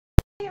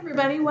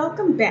Everybody,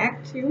 welcome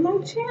back to my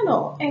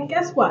channel. And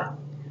guess what?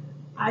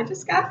 I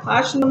just got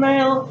Posh in the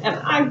mail and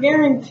I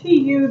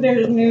guarantee you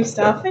there's new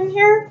stuff in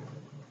here.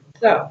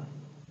 So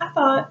I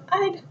thought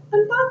I'd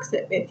unbox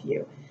it with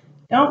you.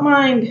 Don't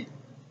mind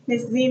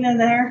Miss Zena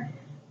there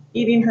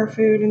eating her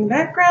food in the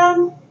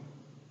background.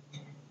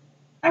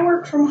 I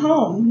work from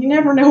home. You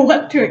never know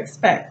what to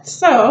expect.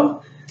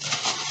 So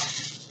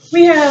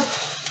we have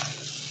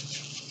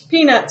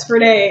peanuts for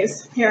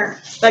days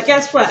here. But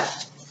guess what?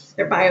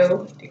 They're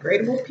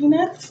biodegradable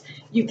peanuts.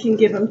 You can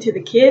give them to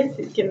the kids.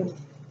 You can,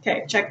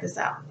 okay, check this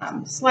out.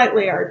 I'm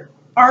slightly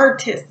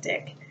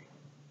artistic.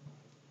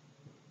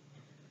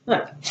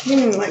 Look, you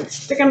can like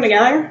stick them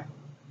together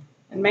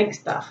and make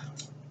stuff.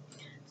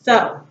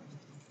 So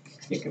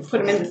you can put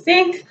them in the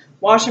sink,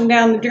 wash them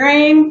down the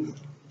drain.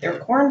 They're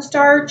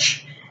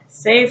cornstarch,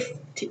 safe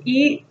to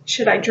eat.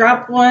 Should I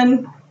drop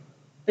one?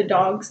 The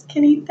dogs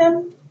can eat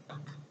them.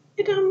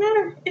 It doesn't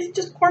matter. It's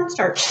just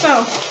cornstarch.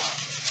 So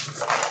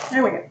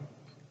there we go.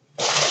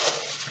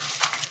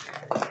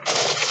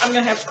 I'm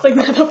going to have to clean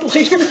that up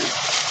later.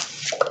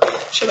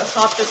 Should have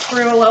thought this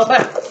through a little bit.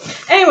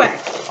 Anyway,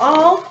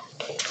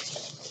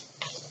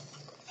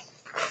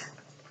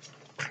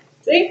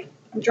 see?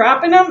 I'm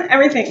dropping them.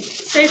 Everything.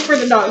 Safe for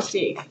the dogs to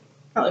eat.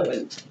 Probably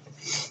wouldn't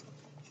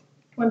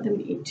want them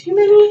to eat too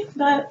many,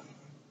 but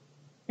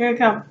here I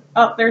come.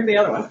 Oh, there's the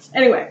other one.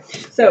 Anyway,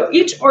 so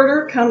each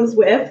order comes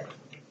with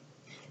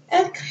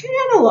a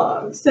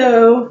catalog.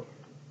 So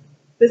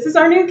this is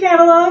our new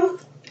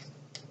catalog.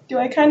 Do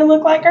I kind of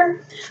look like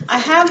her? I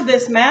have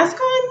this mask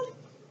on.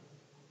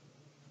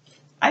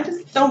 I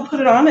just don't put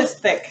it on as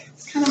thick.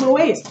 It's kind of a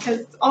waste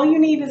because all you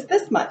need is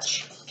this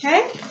much.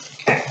 Okay?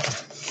 Okay.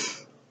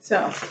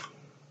 So,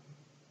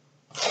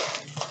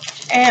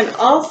 and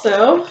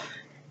also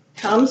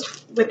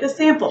comes with a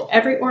sample.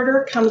 Every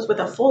order comes with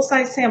a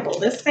full-size sample.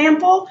 This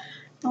sample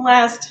will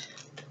last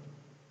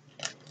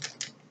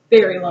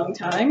very long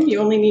time.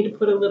 You only need to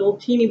put a little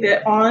teeny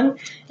bit on.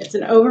 It's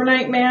an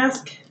overnight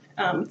mask.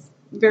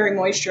 Very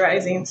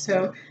moisturizing,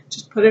 so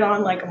just put it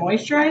on like a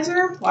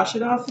moisturizer, wash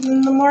it off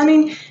in the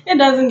morning. It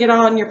doesn't get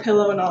on your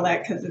pillow and all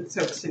that because it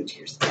soaks into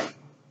your skin.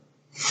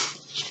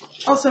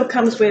 Also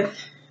comes with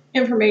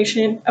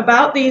information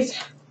about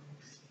these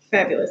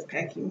fabulous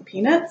packing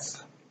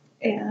peanuts,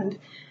 and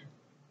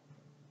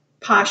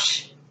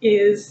Posh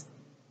is,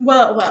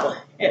 well,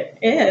 it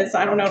is,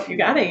 I don't know if you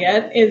got it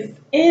yet, is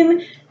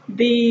in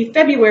the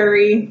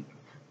February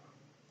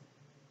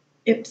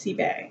Ipsy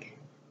bag.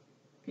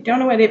 If you don't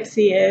know what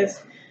Ipsy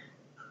is,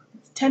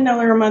 it's a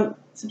 $10 a month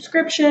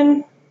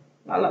subscription.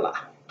 La la la.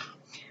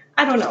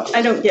 I don't know.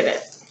 I don't get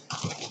it.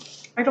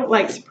 I don't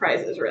like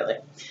surprises, really.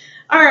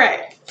 All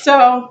right.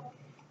 So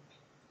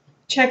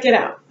check it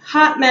out.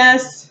 Hot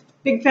Mess,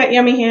 Big Fat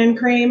Yummy Hand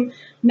Cream,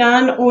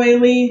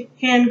 non-oily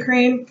hand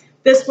cream.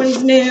 This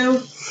one's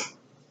new.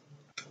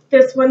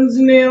 This one's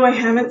new. I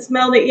haven't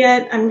smelled it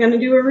yet. I'm going to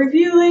do a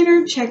review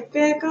later. Check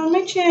back on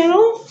my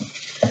channel.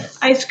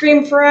 Ice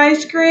cream for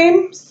ice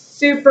cream.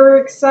 Super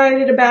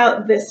excited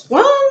about this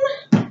one.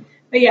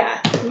 But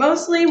yeah,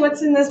 mostly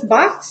what's in this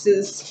box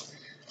is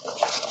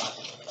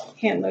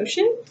hand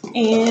lotion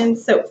and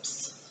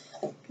soaps,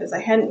 because I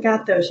hadn't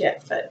got those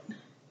yet. But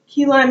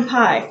key lime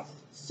pie.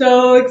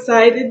 So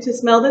excited to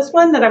smell this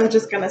one that I'm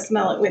just going to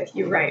smell it with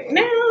you right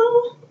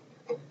now.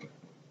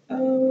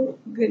 Oh,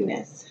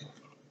 goodness.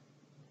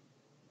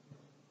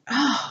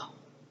 Oh.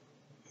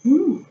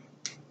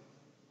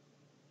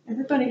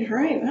 Everybody's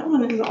right. That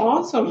one is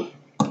awesome.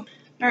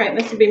 All right,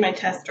 this will be my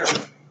tester.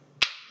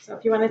 So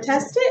if you want to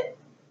test it,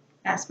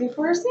 ask me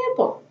for a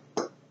sample.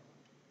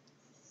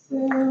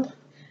 So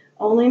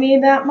only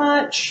need that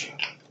much.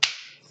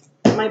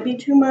 It might be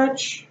too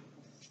much.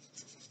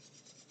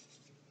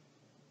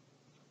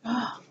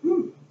 Oh,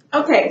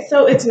 Okay,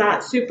 so it's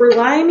not super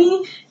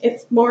limey.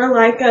 It's more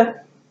like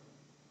a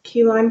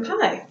key lime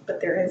pie,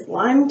 but there is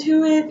lime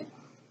to it.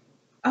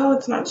 Oh,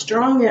 it's not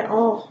strong at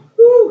all.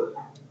 Whew.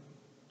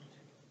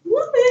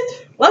 Love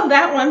it. Love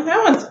that one.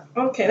 That one's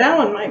okay. That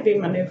one might be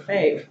my new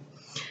fave.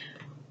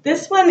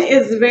 This one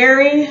is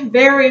very,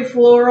 very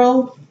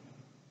floral,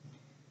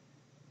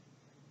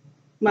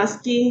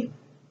 musky.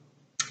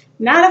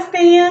 Not a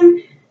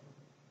fan,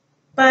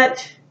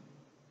 but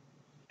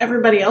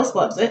everybody else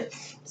loves it.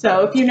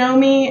 So if you know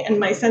me and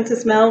my sense of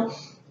smell,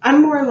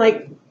 I'm more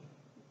like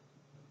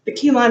the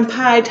key lime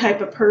pie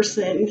type of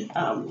person.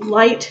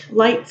 Light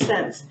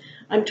scents.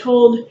 I'm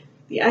told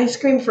the ice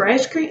cream for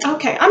ice cream.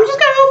 Okay, I'm just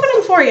going to open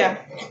them for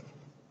you.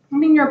 I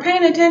mean, you're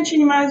paying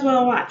attention, you might as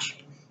well watch,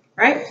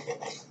 right?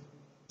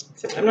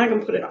 Except I'm not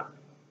going to put it on.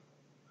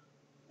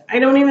 I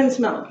don't even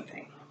smell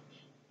anything.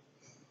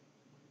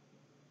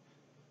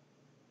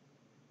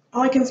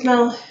 All I can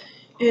smell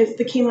is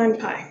the key lime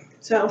pie.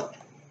 So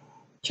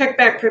check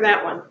back for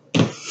that one.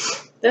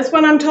 This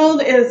one I'm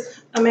told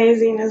is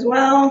amazing as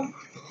well.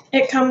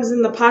 It comes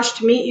in the Posh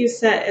to Meet You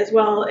set as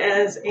well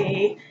as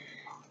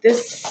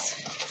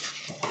this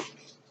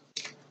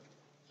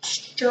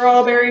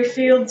Strawberry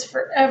Fields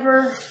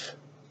Forever.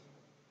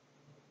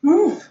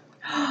 Oh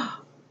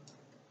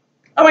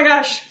my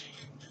gosh.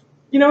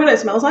 You know what it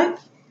smells like?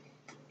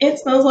 It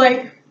smells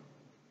like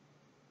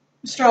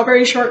a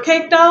strawberry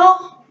shortcake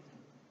doll.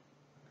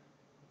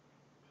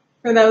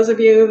 For those of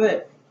you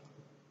that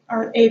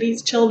aren't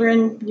 80s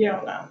children, you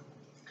don't know.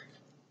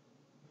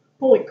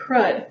 Holy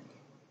crud.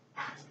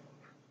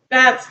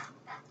 That's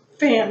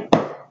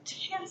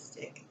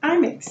fantastic.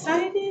 I'm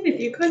excited if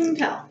you couldn't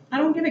tell. I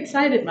don't get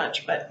excited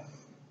much, but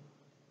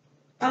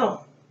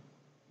oh.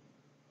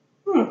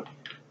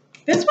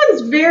 This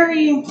one's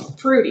very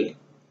fruity.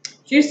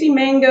 Juicy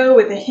mango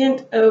with a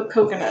hint of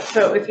coconut.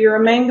 So if you're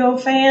a mango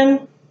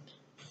fan,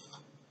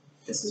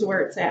 this is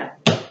where it's at.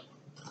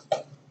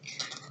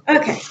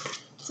 Okay,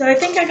 so I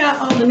think I got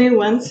all the new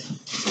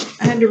ones.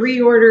 I had to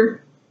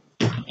reorder.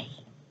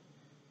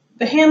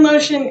 The hand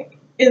lotion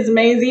is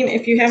amazing.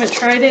 If you haven't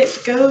tried it,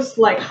 it goes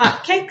like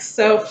hotcakes.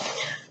 So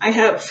I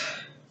don't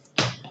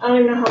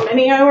even know how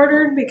many I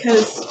ordered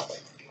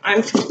because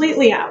I'm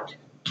completely out.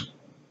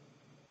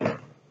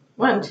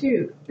 1,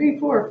 2, 3,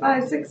 4,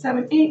 5, 6,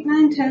 7, 8,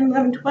 9, 10,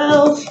 11,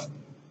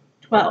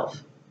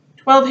 12.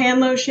 12 hand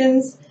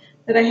lotions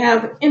that I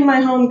have in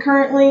my home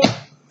currently.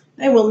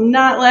 They will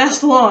not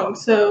last long.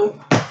 So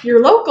if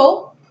you're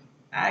local,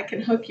 I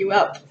can hook you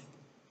up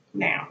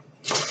now.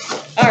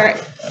 All right.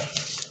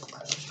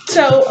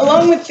 So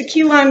along with the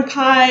key lime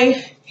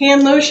pie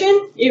hand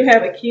lotion, you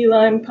have a key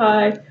lime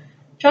pie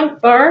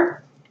chunk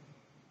bar.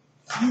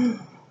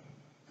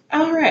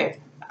 All right.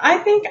 I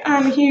think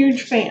I'm a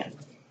huge fan.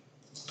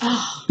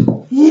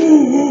 Oh.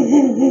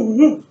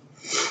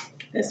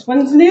 This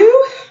one's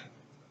new.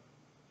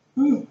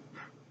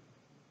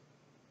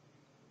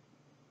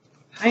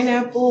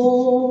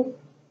 Pineapple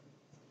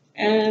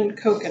and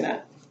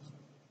coconut.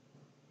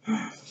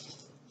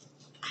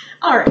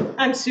 All right,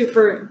 I'm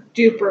super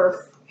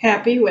duper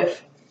happy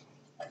with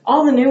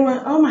all the new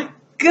ones. Oh my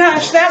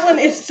gosh, that one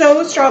is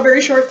so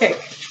strawberry shortcake.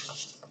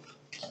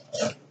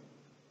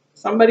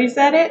 Somebody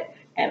said it,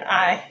 and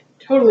I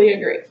totally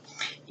agree.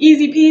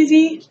 Easy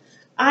peasy.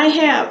 I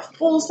have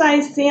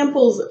full-size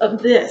samples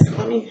of this.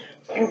 Let me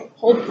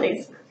hold,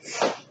 please.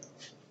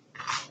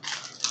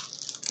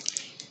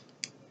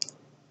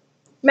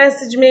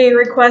 Message me,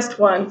 request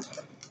one.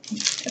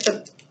 It's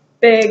a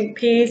big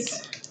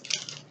piece.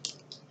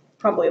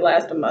 Probably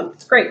last a month.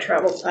 It's great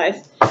travel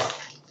size.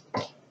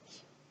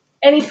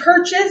 Any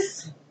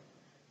purchase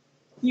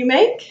you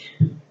make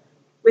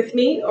with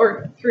me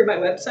or through my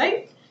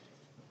website,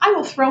 I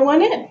will throw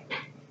one in.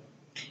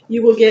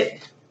 You will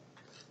get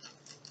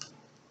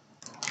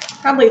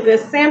probably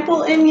this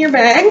sample in your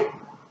bag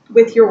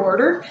with your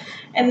order,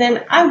 and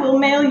then I will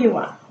mail you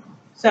one.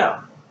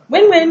 So,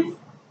 win-win.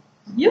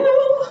 You.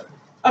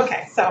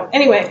 Okay, so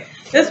anyway,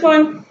 this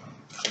one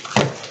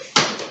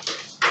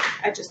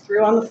I just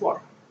threw on the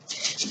floor.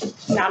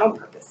 Not on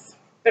purpose.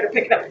 Better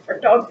pick it up before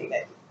dogs eat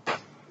it.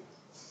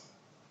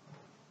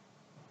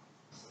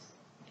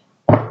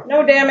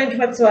 No damage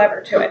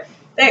whatsoever to it.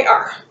 They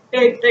are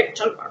big, big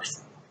chunk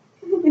bars.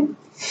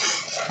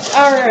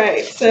 All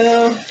right,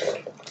 so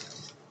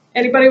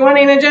anybody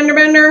wanting a gender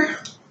bender?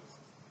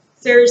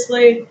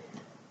 Seriously,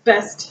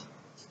 best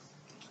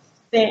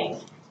thing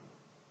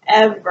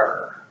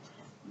ever.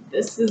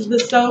 This is the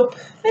soap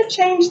that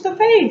changed the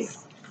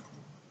face.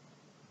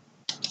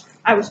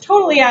 I was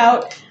totally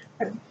out.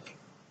 I'm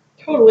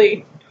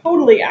totally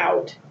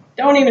out.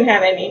 Don't even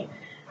have any.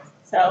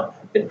 So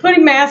I've been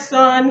putting masks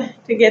on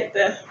to get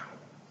the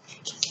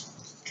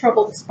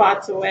troubled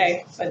spots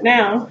away. But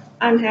now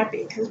I'm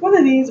happy because one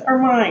of these are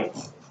mine.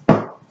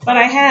 But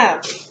I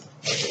have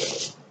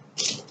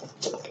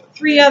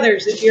 3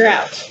 others if you're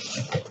out.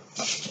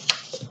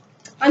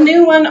 A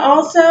new one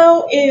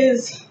also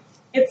is,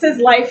 it says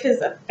life is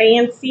a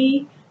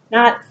fancy,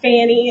 not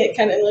fanny. It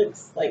kind of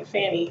looks like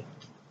Fanny,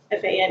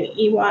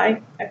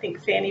 F-A-N-E-Y. I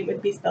think Fanny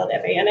would be spelled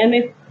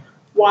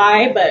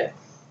F-A-N-N-Y, but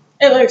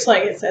it looks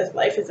like it says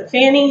life is a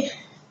fanny,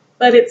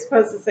 but it's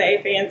supposed to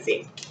say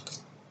fancy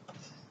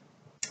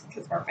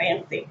because we're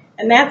fancy.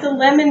 And that's a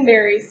lemon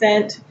berry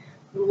scent.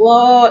 A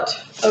lot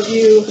of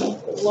you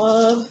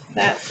love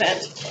that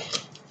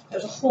scent.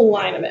 There's a whole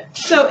line of it.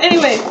 So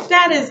anyway,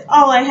 that is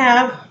all I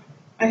have.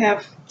 I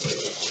have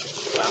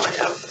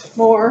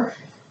more,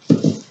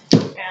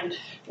 and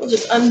we'll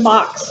just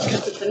unbox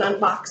because it's an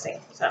unboxing.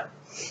 So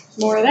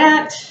more of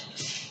that,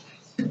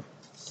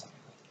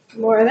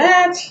 more of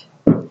that,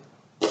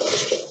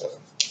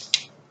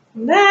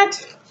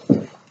 that,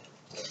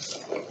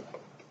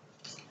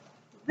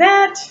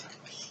 that.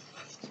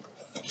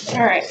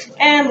 All right,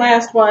 and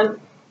last one.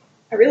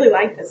 I really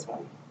like this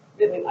one.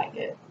 Really like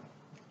it.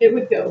 It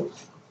would go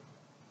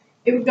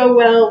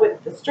well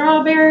with the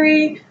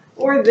strawberry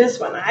or this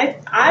one.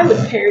 I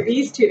would pair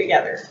these two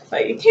together,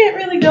 but you can't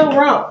really go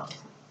wrong.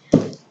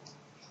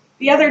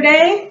 The other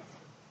day,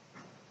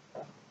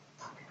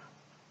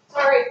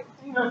 sorry,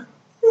 hang on.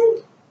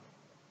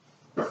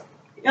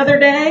 The other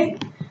day,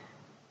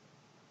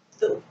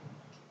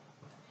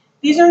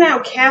 these are now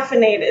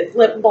caffeinated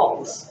lip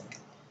balms.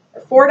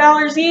 They're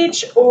 $4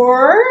 each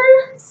or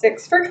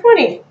 6 for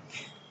 $20.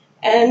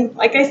 And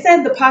like I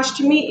said, the Posh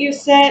to Meet You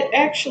set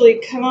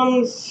actually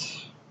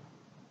comes,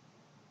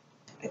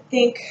 I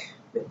think,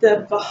 with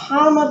the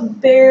Bahama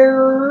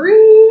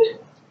Berry,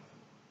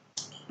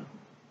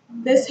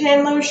 this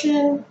hand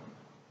lotion,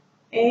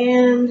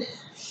 and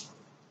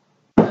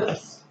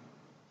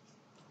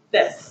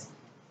this.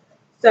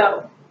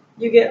 So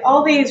you get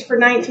all these for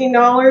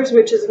 $19,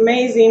 which is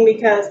amazing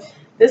because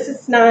this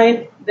is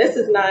 $9, this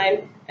is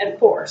 $9, and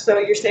 $4. So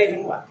you're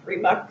saving what,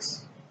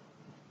 $3?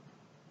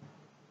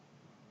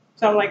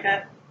 Something like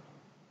that.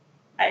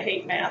 I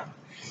hate math.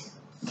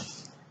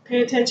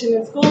 Pay attention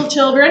in school,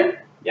 children.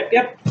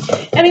 Yep.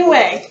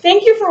 Anyway,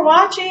 thank you for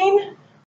watching.